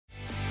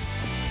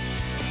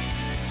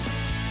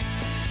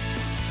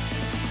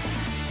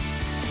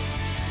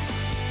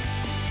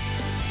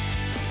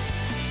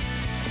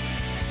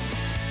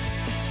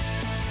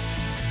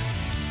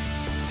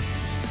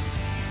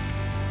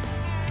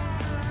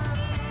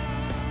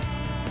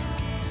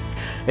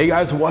Hey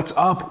guys, what's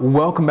up?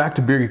 Welcome back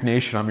to Beer Geek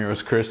Nation. I'm your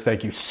host, Chris.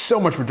 Thank you so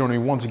much for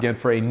joining me once again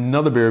for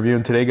another beer review.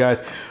 And today,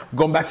 guys, we're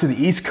going back to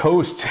the East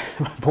Coast.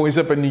 My boys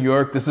up in New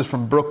York. This is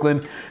from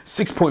Brooklyn,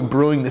 Sixpoint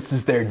Brewing. This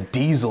is their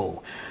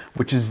Diesel,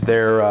 which is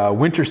their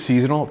winter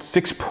seasonal. It's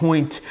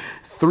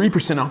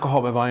 6.3%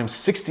 alcohol by volume,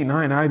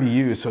 69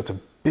 IBUs. So it's a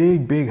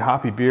big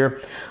hoppy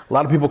beer. A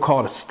lot of people call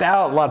it a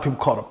stout. A lot of people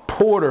call it a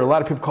porter. A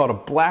lot of people call it a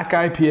black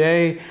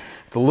IPA.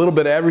 It's a little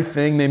bit of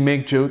everything. They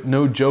make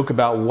no joke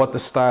about what the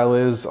style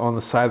is on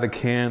the side of the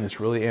can. It's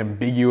really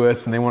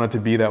ambiguous, and they want it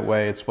to be that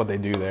way. It's what they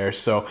do there.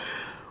 So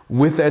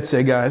with that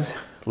said, guys,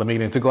 let me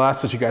get into glass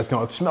so you guys know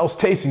how it smells,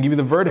 tastes, and give you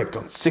the verdict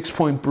on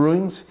Sixpoint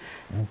Brewing's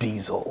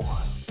Diesel.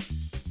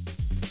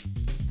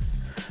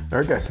 All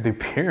right, guys, so the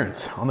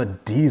appearance on the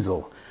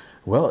Diesel.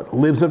 Well, it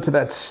lives up to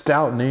that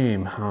stout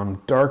name.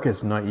 Dark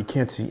as night. You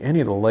can't see any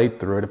of the light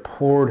through it. It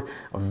poured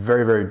a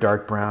very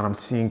dark brown. I'm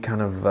seeing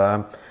kind of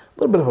a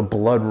little bit of a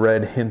blood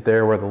red hint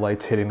there where the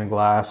light's hitting the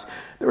glass.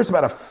 There was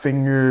about a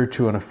finger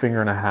to a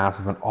finger and a half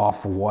of an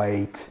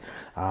off-white,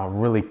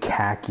 really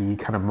khaki,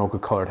 kind of mocha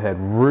colored head.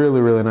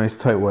 Really nice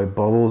tight white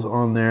bubbles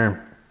on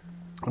there.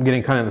 I'm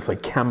getting kind of this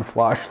like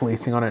camouflage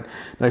lacing on it.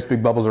 Nice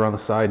big bubbles around the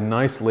side,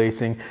 nice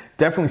lacing.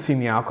 Definitely seeing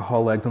the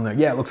alcohol legs on there.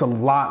 Yeah, it looks a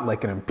lot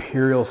like an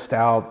imperial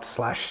stout /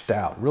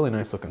 stout. Really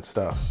nice looking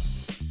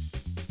stuff.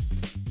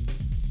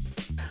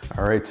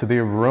 All right, so the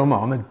aroma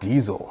on the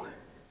Diesel.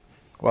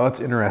 Well,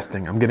 that's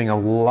interesting. I'm getting a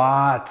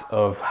lot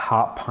of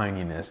hop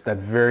pininess. That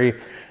very,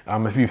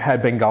 if you've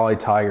had Bengali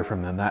Tiger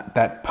from them,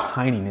 that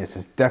pininess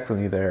is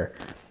definitely there.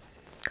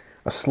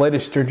 A slight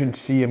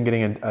astringency. I'm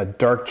getting a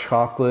dark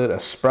chocolate,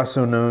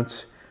 espresso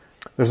notes.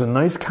 There's a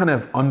nice kind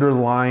of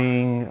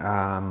underlying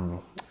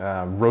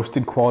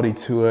roasted quality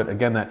to it.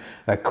 Again,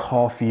 that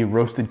coffee,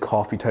 roasted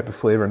coffee type of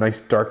flavor.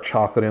 Nice dark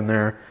chocolate in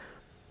there.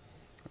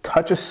 A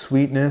touch of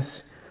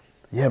sweetness.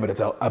 Yeah, but it's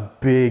a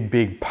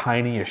big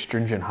piney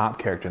astringent hop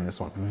character in this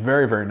one.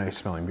 Very nice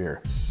smelling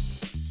beer.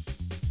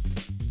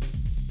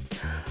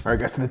 All right,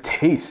 guys, so the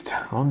taste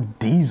on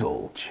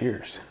Diesel.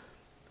 Cheers.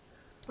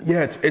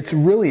 Yeah, it's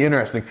really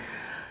interesting.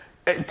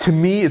 To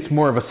me, it's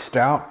more of a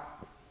stout,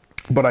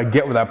 but I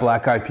get where that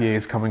black IPA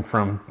is coming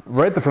from.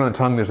 Right at the front of the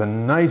tongue, there's a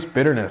nice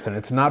bitterness, and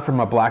it's not from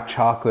a black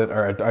chocolate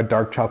or a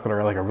dark chocolate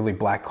or like a really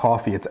black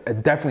coffee. It's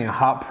definitely a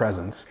hop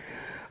presence.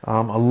 A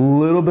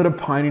little bit of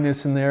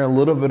pininess in there, a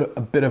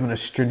bit of an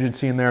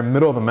astringency in there.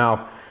 Middle of the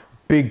mouth,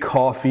 big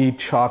coffee,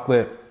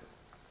 chocolate,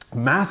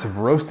 massive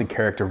roasted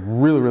character.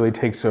 Really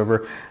takes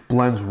over.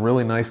 Blends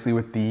really nicely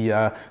with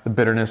the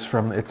bitterness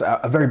from. It's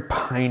a very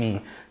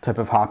piney type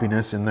of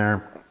hoppiness in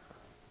there.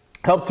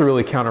 Helps to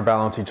really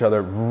counterbalance each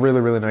other.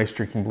 Really nice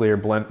drinking beer,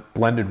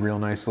 blended real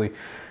nicely.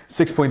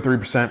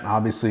 6.3%,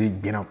 obviously,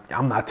 you know,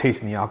 I'm not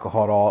tasting the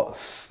alcohol at all.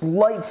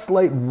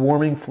 Slight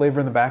warming flavor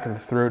in the back of the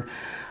throat.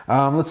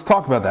 Let's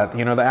talk about that.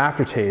 You know, the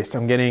aftertaste.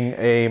 I'm getting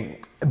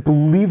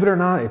believe it or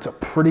not, it's a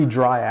pretty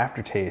dry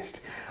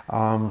aftertaste.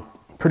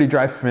 Pretty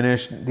dry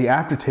finish. The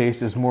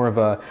aftertaste is more of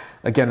a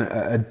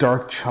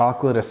dark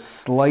chocolate, a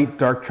slight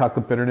dark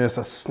chocolate bitterness,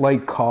 a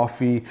slight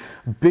coffee,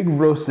 big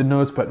roasted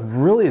notes, but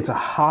really it's a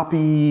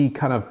hoppy,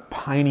 kind of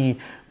piney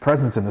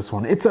presence in this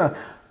one. It's a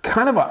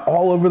kind of an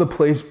all over the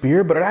place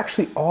beer, but it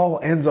actually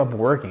all ends up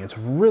working. It's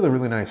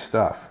really nice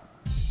stuff.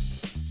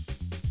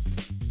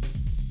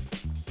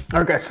 All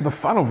right, guys, so the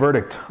final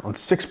verdict on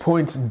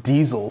Sixpoint's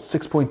Diesel,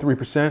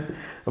 6.3%,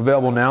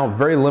 available now.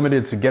 Very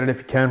limited, so get it if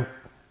you can.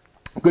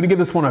 I'm going to give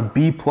this one a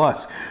B+.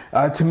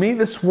 To me,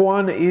 this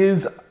one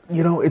is,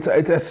 you know, it's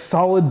a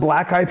solid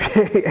black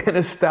IPA and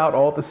a stout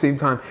all at the same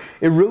time.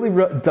 It really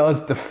does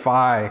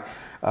defy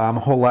a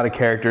whole lot of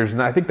characters,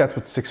 and I think that's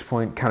what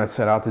Sixpoint kind of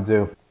set out to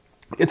do.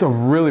 It's a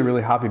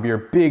really hoppy beer,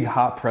 big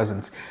hop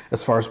presence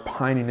as far as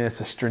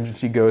pininess,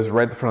 astringency goes,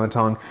 right at the front of the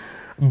tongue.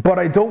 But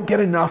I don't get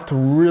enough to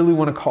really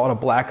want to call it a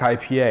black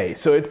IPA.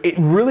 So it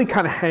really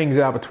kind of hangs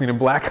out between a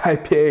black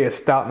IPA, a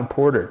stout, and a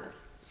porter.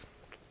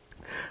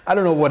 I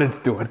don't know what it's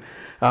doing.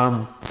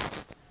 So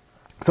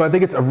I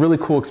think it's a really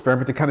cool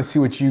experiment to kind of see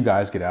what you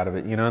guys get out of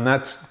it, you know, and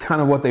that's kind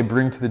of what they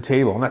bring to the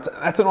table. And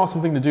that's an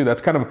awesome thing to do.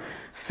 That's kind of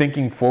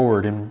thinking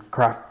forward in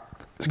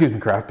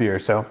craft beer.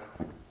 So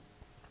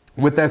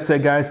with that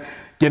said, guys,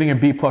 getting a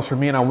B+ for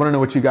me, and I want to know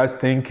what you guys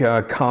think.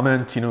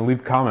 Comment, you know,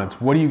 leave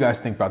comments. What do you guys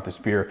think about this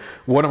beer?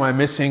 What am I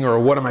missing, or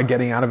what am I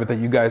getting out of it that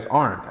you guys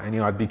aren't? And,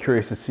 you know, I'd be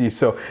curious to see.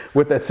 So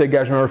with that said,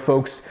 guys, remember,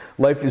 folks,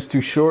 life is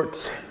too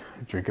short.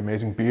 Drink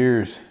amazing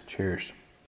beers. Cheers.